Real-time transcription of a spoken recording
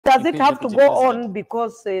Does it have to go on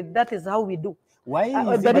because that is how we do? Why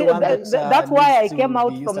that's why I came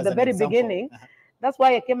out from the very beginning. That's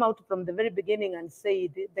why I came out from the very beginning and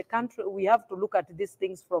said the country, we have to look at these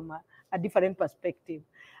things from a different perspective.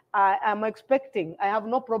 I'm expecting, I have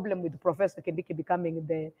no problem with Professor Kindiki becoming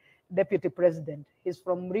the deputy president. He's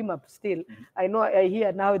from Mrima still. I know I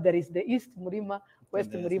hear now there is the East Mrima,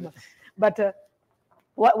 West Mrima. But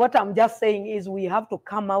what I'm just saying is we have to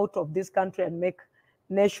come out of this country and make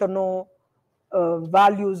national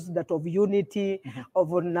values that of unity,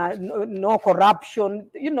 of no corruption.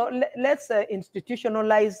 You know, let's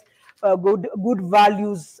institutionalize good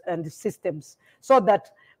values and systems, so that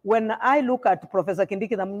when I look at Professor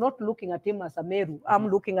Kindiki, I'm not looking at him as a Meru. I'm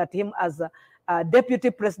looking at him as a deputy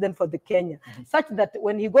president for the Kenya, such that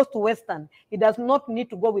when he goes to Western, he does not need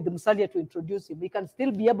to go with Musalia to introduce him. He can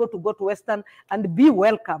still be able to go to Western and be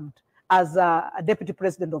welcomed as a deputy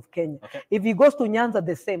president of Kenya. If he goes to Nyanza,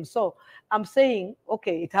 the same. So I'm saying,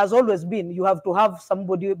 okay, it has always been, you have to have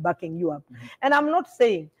somebody backing you up. And I'm not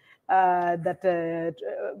saying that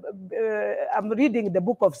I'm reading the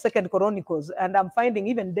book of 2nd Chronicles, and I'm finding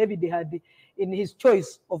even David had, in his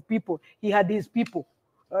choice of people, he had his people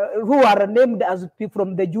who are named as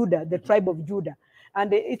from the Judah, the tribe of Judah.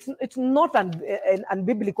 And it's not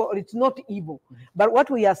unbiblical, or it's not evil. But what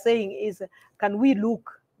we are saying is, can we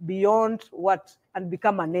look beyond what and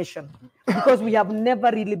become a nation? Because we have never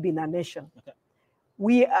really been a nation.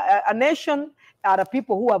 We a nation are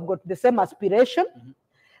people who have got the same aspiration,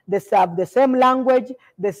 they have the same language,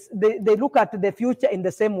 they look at the future in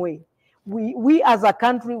the same way. We as a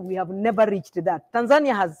country, we have never reached that.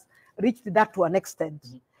 Tanzania has reached that to an extent,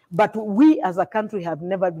 but we as a country have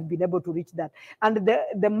never been able to reach that. And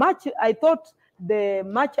the much I thought, the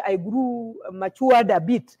much I grew matured a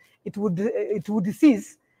bit, it would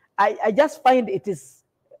cease. I just find it is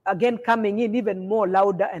again coming in even more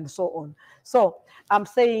louder and so on. So I'm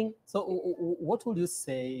saying. So what would you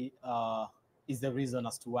say is the reason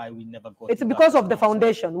as to why we never got? It's because of the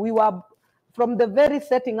foundation. We were, from the very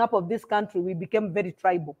setting up of this country, we became very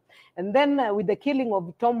tribal. And then with the killing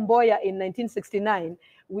of Tom Mboya in 1969,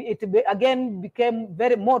 it again became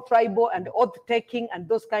very more tribal and oath-taking and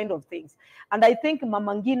those kind of things. And I think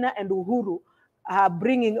Mama Ngina and Uhuru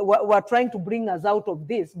were trying to bring us out of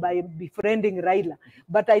this by befriending Raila.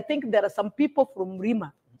 But I think there are some people from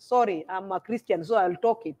Rima. Sorry, I'm a Christian, so I'll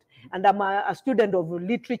talk it. And I'm a student of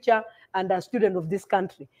literature and a student of this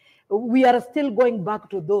country. We are still going back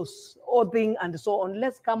to those oathing and so on.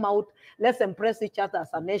 Let's come out. Let's embrace each other as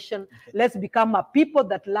a nation. Let's become a people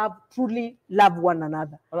that truly love one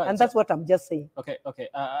another. And that's what I'm just saying. Okay.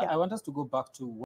 I want us to go back to